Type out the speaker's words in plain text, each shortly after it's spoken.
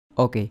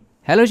Okay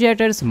hello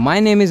chatters, my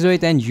name is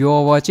Rohit and you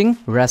are watching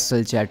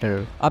wrestle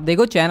chatter. अब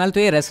देखो, channel तो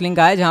ये wrestling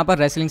का है जहाँ पर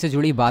रेसलिंग से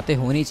जुड़ी बातें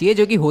होनी चाहिए,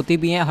 जो कि होती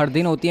भी हैं, हर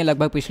दिन होती हैं,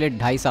 लगभग पिछले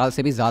 2.5 साल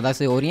से भी ज़्यादा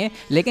से हो रही हैं।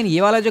 लेकिन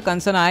ये वाला जो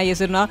कंसर्न आया ये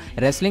सिर्फ ना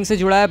रेसलिंग से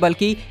जुड़ा है,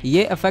 बल्कि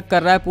ये अफेक्ट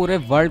कर रहा है पूरे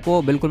वर्ल्ड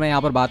को। बिल्कुल, मैं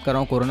यहाँ पर बात कर रहा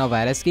हूँ कोरोना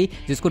वायरस की,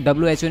 जिसको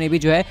WHO ने भी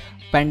जो है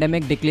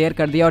पैंडेमिक डिक्लेयर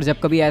कर दिया। और जब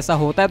कभी ऐसा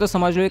होता है तो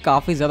समझ लो ये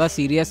काफ़ी ज़्यादा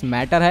सीरियस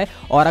मैटर है।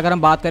 और अगर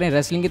हम बात करें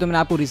रेसलिंग की, तो मैंने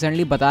आपको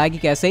रिसेंटली बताया कि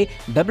कैसे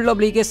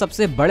WWE के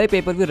सबसे बड़े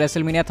पेपर व्यू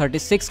रेसलमेनिया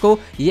 36 को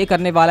ये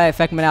करने वाला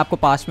इफेक्ट। मैंने आपको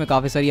पास्ट में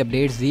काफ़ी सारी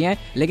अपडेट्स दी हैं,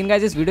 लेकिन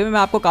गाइस इस वीडियो में मैं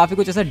आपको काफ़ी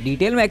कुछ ऐसा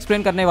डिटेल में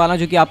एक्सप्लेन करने वाला हूं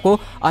जो कि आपको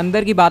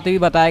अंदर की बातें भी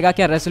बताएगा।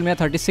 क्या रेसलमेनिया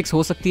 36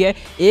 हो सकती है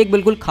एक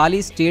बिल्कुल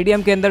खाली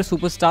स्टेडियम के अंदर?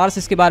 सुपरस्टार्स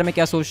इसके बारे में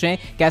क्या सोच रहे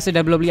हैं, कैसे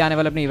WWE आने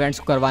वाले अपने इवेंट्स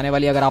को करवाने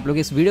वाली है? अगर आप लोग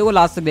इस वीडियो को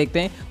लास्ट तक देखते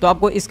हैं तो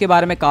आपको इसके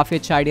बारे में काफ़ी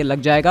अच्छा आइडिया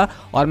लग जाएगा।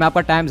 और मैं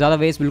आपका टाइम ज़्यादा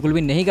वेस्ट बिल्कुल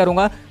भी नहीं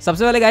करूंगा।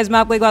 सबसे पहले गाइस मैं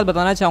आपको एक बात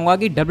बताना चाहूंगा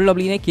कि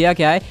WWE ने किया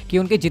क्या है कि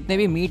उनके जितने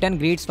भी मीट एंड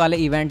ग्रीट्स वाले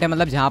इवेंट है,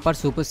 मतलब जहां पर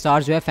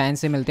सुपरस्टार जो है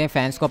फैंस से मिलते हैं,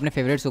 फैंस को अपने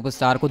फेवरेट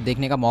सुपरस्टार को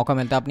देखने का मौका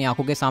मिलता है अपनी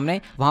आंखों के सामने,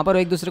 वहां पर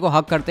एक दूसरे को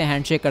हक करते हैं,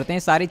 हैंडशेक करते हैं,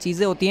 सारी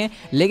चीजें होती हैं।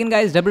 लेकिन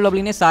गाइस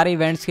WWE ने सारे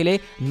इवेंट्स के लिए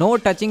नो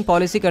टचिंग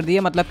पॉलिसी कर दी है,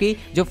 मतलब कि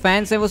जो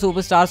फैंस हैं वो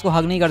सुपरस्टार्स को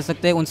हक नहीं कर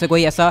सकते, उनसे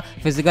कोई ऐसा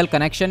फिजिकल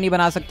कनेक्शन नहीं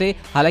बना सकते।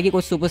 हालांकि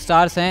कुछ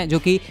सुपरस्टार्स हैं जो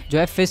कि जो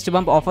है फिस्ट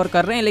बम्प ऑफर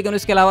कर रहे हैं, लेकिन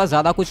उसके अलावा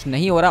ज्यादा कुछ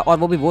नहीं हो रहा। और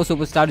वो भी वो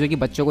सुपरस्टार जो कि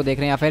बच्चों को देख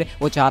रहे हैं या फिर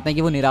वो चाहते हैं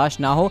कि वो निराश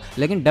ना हो।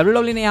 लेकिन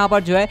WWE ने यहाँ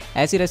पर जो है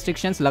ऐसी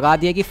रेस्ट्रिक्शंस लगा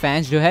दी है कि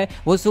फैंस जो है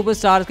वो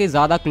सुपरस्टार के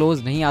ज्यादा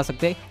क्लोज नहीं आ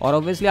सकते। और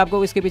ऑब्वियसली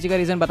आपको इसके पीछे का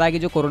रीजन बताया कि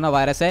जो कोरोना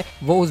वायरस है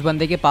वो उस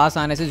बंदे के पास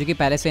आने से जो कि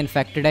पहले से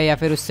इन्फेक्टेड है या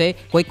फिर उससे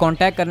कोई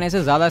कांटेक्ट करने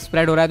से ज्यादा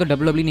स्प्रेड हो रहा है। तो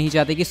WWE नहीं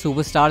चाहते कि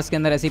सुपरस्टार्स के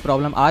अंदर ऐसी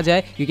प्रॉब्लम आ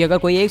जाए, क्योंकि अगर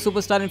कोई एक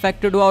सुपरस्टार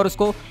इन्फेक्टेड हुआ और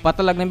उसको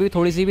पता लगने में भी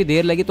थोड़ी सी भी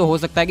देर लगी तो हो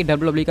सकता है कि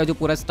WWE का जो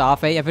पूरा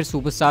स्टाफ है या फिर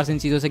सुपरस्टार्स इन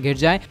चीजों से घिर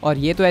जाए। और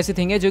ये तो ऐसी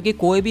थिंग है जो कि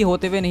कोई भी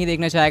होते हुए नहीं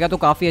देखना चाहेगा। तो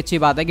काफी अच्छी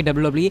बात है कि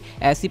WWE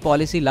ऐसी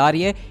पॉलिसी ला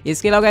रही है।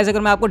 इसके अलावा अगर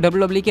मैं आपको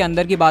WWE के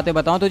अंदर की बातें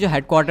बताऊं तो जो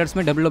हेडक्वार्टर्स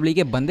में WWE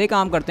के बंदे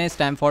काम करते हैं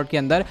स्टैमफोर्ड के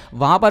अंदर,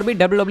 वहां पर भी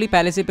WWE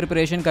पहले से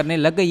प्रिपरेशन करने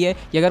लग गई है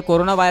कि अगर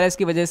कोरोना वायरस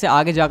की वजह से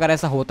आगे जाकर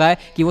ऐसा होता है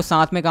कि वो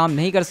साथ में काम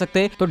नहीं कर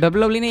सकते, तो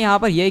WWE ने यहाँ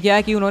पर यह किया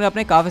है कि उन्होंने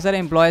अपने काफी सारे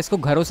एम्प्लॉयज को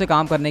घरों से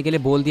काम करने के लिए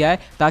बोल दिया है,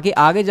 ताकि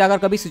आगे जाकर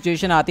कभी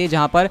सिचुएशन आती है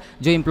जहां पर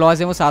जो एम्प्लॉयज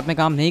हैं वो साथ में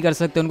काम नहीं कर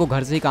सकते, उनको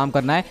घर से ही काम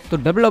करना है, तो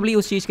WWE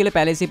उस चीज के लिए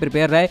पहले से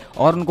प्रिपेयर रहे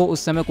और उनको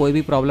उस समय कोई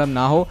भी प्रॉब्लम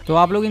ना हो। तो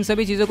आप लोग इन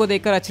सभी चीजों को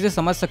देखकर अच्छे से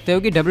समझ सकते हो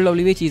कि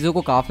WWE चीजों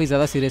को काफी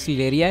ज्यादा सीरियसली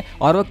ले रही है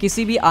और वो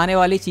किसी भी आने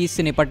वाली चीज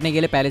से निपटने के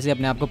लिए पहले से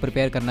अपने आप को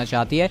प्रिपेयर करना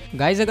चाहती है।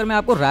 गाइस अगर मैं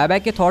आपको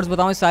रायबैक के थॉट्स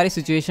बताऊं इस सारी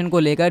सिचुएशन को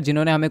लेकर,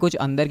 जिन्होंने हमें कुछ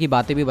अंदर की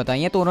बातें भी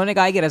बताई हैं, तो उन्होंने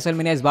कहा कि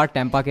रेसलमेनिया इस बार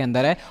टेम्पा के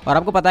अंदर है। और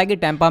आपको पता है कि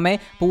टेम्पा में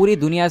पूरी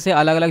दुनिया से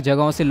अलग अलग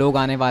जगहों से लोग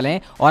आने वाले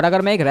हैं। और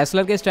अगर मैं एक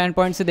रेसलर के स्टैंड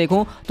पॉइंट से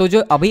देखूं तो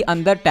जो अभी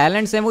अंदर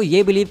टैलेंट्स हैं वो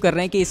ये बिलीव कर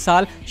रहे हैं कि इस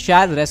साल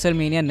शायद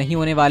रेसलमेनिया नहीं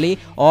होने वाली।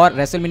 और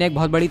रेसलमेनिया एक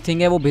बहुत बड़ी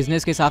थिंग है, वो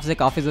बिजनेस के हिसाब से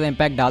काफी ज्यादा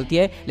इंपैक्ट डालती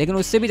है, लेकिन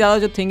उससे भी ज्यादा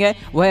जो थिंग है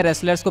वो है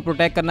रेसलर्स को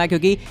प्रोटेक्ट करना,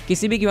 क्योंकि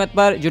किसी भी कीमत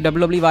पर जो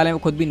WWE वाले हैं वो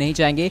खुद भी नहीं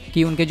चाहेंगे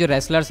कि उनके जो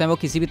रेसलर्स हैं वो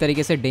किसी भी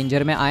तरीके से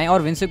डेंजर में आए।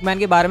 और विंस मैकमैन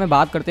के बारे में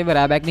बात करते हुए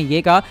रायबैक ने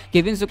ये कहा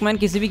कि विंस मैकमैन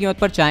किसी भी कीमत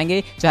पर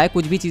चाहेंगे, चाहे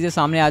कुछ भी चीजें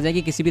सामने आ जाए,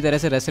 कि किसी भी तरह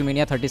से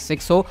रेसलमेनिया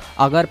 36 हो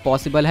अगर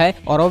पॉसिबल है।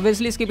 और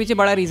ऑब्वियसली इसके पीछे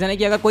बड़ा रीजन है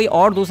कि अगर कोई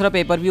और दूसरा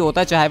पेपर भी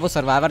होता, चाहे वो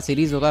सर्वाइवर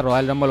सीरीज होता,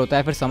 रॉयल रंबल होता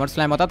है, फिर समर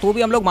स्लैम होता, तो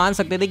भी हम लोग मान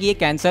सकते थे कि ये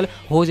कैंसिल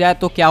हो जाए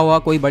तो क्या हुआ,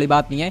 कोई बड़ी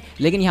बात नहीं है।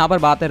 लेकिन यहाँ पर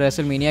बात है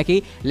रेसलमेनिया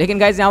की। लेकिन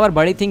गाइस यहाँ पर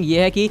बड़ी थिंग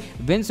ये है कि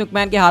विंस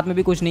मैकमैन के हाथ में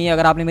भी कुछ नहीं है।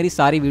 अगर आपने मेरी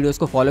सारी वीडियोस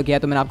को फॉलो किया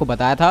तो मैंने आपको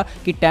बताया था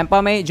कि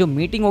टेम्पा में जो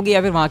मीटिंग होगी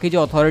या फिर वहां की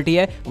जो अथॉरिटी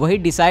है वही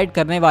डिसाइड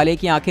करने वाली है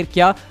कि आखिर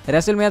क्या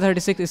रेसलमेनिया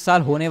 36 इस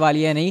साल होने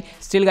वाली है नहीं।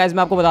 स्टिल गाइस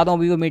मैं आपको बताता हूँ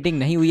अभी वो मीटिंग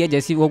नहीं हुई है,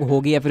 जैसी वो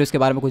होगी या फिर उसके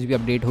बारे में कुछ भी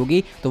अपडेट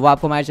होगी तो वो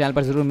आपको हमारे चैनल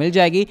पर जरूर मिल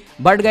जाएगी।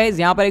 बट गाइस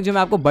यहाँ पर एक जो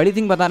मैं आपको बड़ी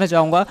थिंग बताना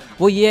चाहूंगा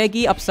वो ये है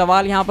कि अब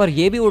सवाल यहाँ पर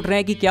ये भी उठ रहे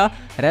हैं कि क्या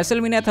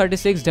रेसलमेनिया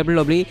 36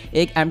 WWE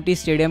एक एम्प्टी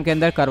स्टेडियम के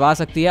अंदर करवा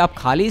सकती है? अब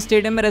खाली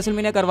स्टेडियम में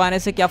रेसलमेनिया करवाने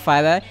से क्या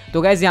फायदा है?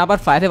 तो गाइस यहाँ पर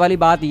फायदे वाली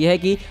बात यह है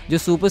कि जो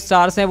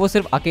सुपरस्टार्स हैं वो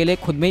सिर्फ अकेले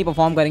खुद में ही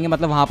परफॉर्म करेंगे,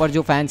 मतलब वहां पर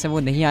जो फैंस हैं वो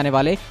नहीं आने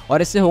वाले।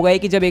 और इससे होगा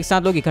कि जब एक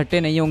साथ लोग इकट्ठे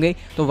नहीं होंगे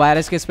तो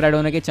वायरस के स्प्रेड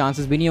होने के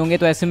चांसेस भी नहीं होंगे।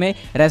 तो ऐसे में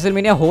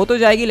रेसलमेनिया हो तो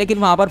जाएगी लेकिन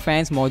वहां पर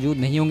फैंस मौजूद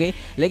नहीं होंगे।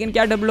 लेकिन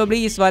क्या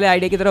WWE इस वाले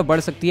आइडिया की तरफ बढ़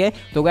सकती है?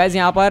 तो गाइस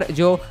यहाँ पर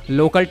जो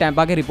लोकल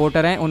टेम्पा के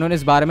रिपोर्टर हैं उन्होंने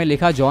इस बारे में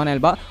लिखा, जॉन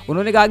एल्बा,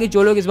 उन्होंने कहा कि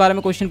जो लोग इस बारे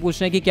में क्वेश्चन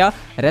पूछ रहे हैं कि क्या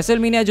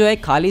रेसलमेनिया जो है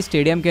खाली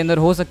स्टेडियम के अंदर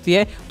हो सकती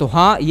है, तो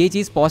हाँ ये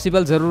चीज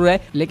पॉसिबल जरूर है।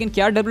 लेकिन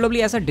क्या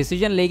WWE ऐसा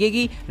डिसीजन लेगी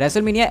कि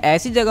रेसलमेनिया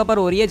ऐसी जगह पर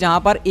हो रही है जहां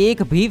पर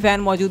एक भी फैन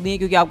मौजूद नहीं है?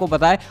 क्योंकि आपको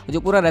पता है जो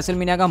पूरा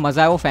रेसलमेनिया का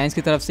मजा है वो फैंस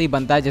की तरफ से ही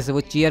बनता है, जैसे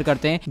वो चीयर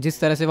करते हैं, जिस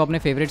तरह से वो अपने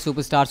फेवरेट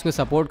सुपरस्टार्स को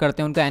सपोर्ट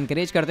करते हैं, उनका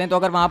एनकरेज करते हैं। तो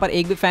अगर वहां पर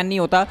एक भी फैन नहीं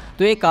होता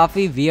तो ये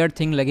काफी वियर्ड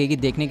थिंग लगेगी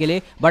देखने के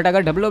लिए। बट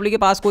अगर WWE के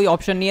पास कोई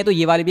ऑप्शन नहीं है तो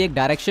ये वाली भी एक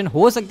डायरेक्शन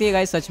हो सकती है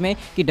गाइस सच में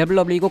कि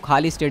WWE को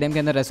खाली स्टेडियम के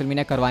अंदर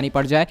रेसलमेनिया करवानी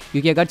पड़ जाए,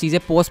 क्योंकि अगर चीजें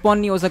पोस्टपोन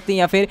नहीं हो सकती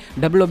या फिर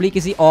WWE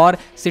किसी और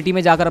सिटी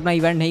में जाकर अपना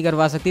इवेंट नहीं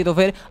करवा सकती, तो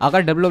फिर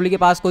अगर WWE के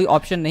पास कोई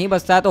ऑप्शन नहीं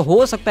बचता है तो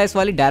हो सकता है इस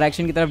वाली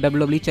डायरेक्शन की तरफ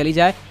WWE चली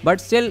जाए। बट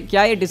स्टिल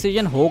क्या ये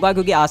डिसीजन होगा,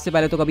 क्योंकि आज से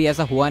पहले तो कभी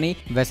ऐसा हुआ नहीं।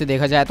 वैसे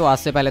देखा जाए तो आज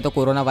से पहले तो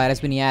कोरोना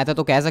वायरस भी नहीं आया था,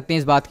 तो कह सकते हैं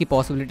इस बात की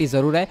पॉसिबिलिटी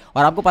जरूर है।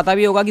 और आपको पता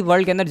भी होगा कि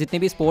वर्ल्ड के अंदर जितने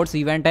भी स्पोर्ट्स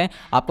इवेंट हैं,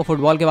 आपको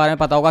फुटबॉल के बारे में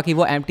पता होगा कि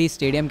वो एम्प्टी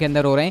स्टेडियम के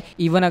अंदर हो रहे हैं।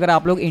 इवन अगर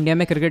आप लोग इंडियन इंडिया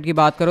में क्रिकेट की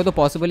बात करो तो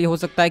पॉसिबल हो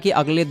सकता है कि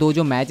अगले 2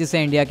 जो मैचेस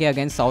हैं इंडिया के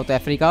अगेंस्ट साउथ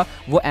अफ्रीका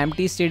वो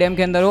एम्प्टी स्टेडियम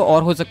के अंदर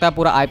हो सकता है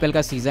पूरा आईपीएल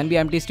का सीजन भी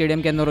एम्प्टी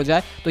स्टेडियम के अंदर हो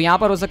जाए। तो यहाँ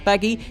पर हो सकता है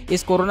कि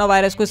इस कोरोना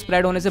वायरस को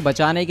स्प्रेड होने से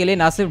बचाने के लिए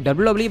ना सिर्फ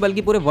WWE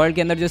बल्कि पूरे वर्ल्ड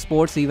के अंदर जो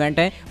स्पोर्ट्स इवेंट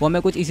है वो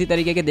हमें कुछ इसी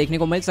तरीके के देखने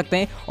को मिल सकते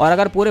हैं। और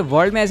अगर पूरे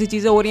वर्ल्ड में ऐसी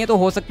चीजें हो रही हैं तो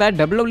हो सकता है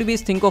WWE भी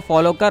इस थिंग को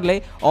फॉलो कर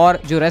ले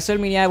और जो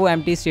रेसलमेनिया है वो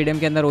एम्प्टी स्टेडियम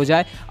के अंदर हो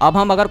जाए। अब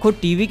हम अगर खुद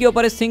टीवी के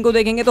ऊपर इस थिंग को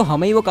देखेंगे तो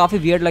हमें ही वो काफी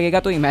वियर्ड लगेगा।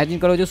 तो इमेजिन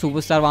करो जो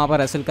सुपरस्टार वहां पर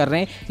रेसल कर रहे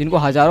हैं, जिनको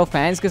हजारों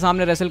फैंस के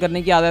सामने रेसल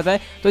करने की आदत है,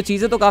 तो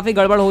चीजें तो काफी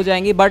गड़बड़ हो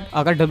जाएंगी। बट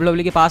अगर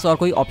WWE के पास और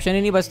कोई ऑप्शन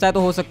ही नहीं बचता है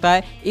तो हो सकता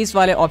है इस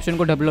वाले ऑप्शन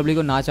को WWE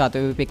को ना चाहते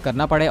हुए पिक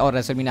करना पड़े और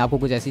रेसलमेनिया आपको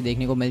कुछ ऐसी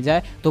देखने को मिल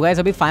जाए। तो गाइस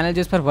अभी फाइनल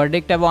जिस पर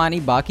वर्डिक्ट है वो आनी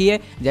बाकी है,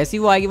 जैसी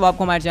वो आएगी वो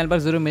आपको हमारे चैनल पर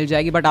जरूर मिल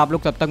जाएगी। बट आप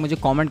लोग तब तक मुझे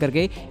कमेंट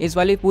करके इस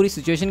वाली पूरी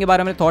सिचुएशन के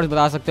बारे में थॉट्स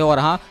बता सकते हो। और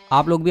हाँ,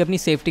 आप लोग भी अपनी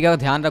सेफ्टी का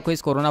ध्यान रखो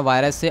इस कोरोना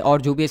वायरस से,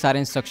 और जो भी सारे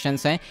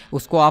इंस्ट्रक्शंस हैं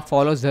उसको आप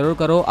फॉलो जरूर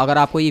करो। अगर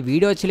आपको ये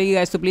वीडियो अच्छी लगी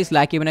गाइस तो प्लीज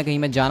लाइक के बिना कहीं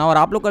मत जाना, और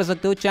आप लोग कर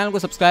सकते हो चैनल को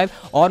सब्सक्राइब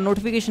और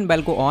नोटिफिकेशन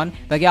बेल को ऑन,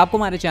 ताकि आपको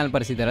हमारे चैनल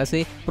पर इसी तरह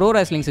से प्रो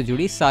रेसलिंग से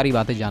जुड़ी सारी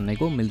बातें जानने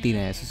को मिलती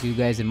रहे। सो सी you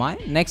guys in my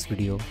next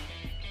video.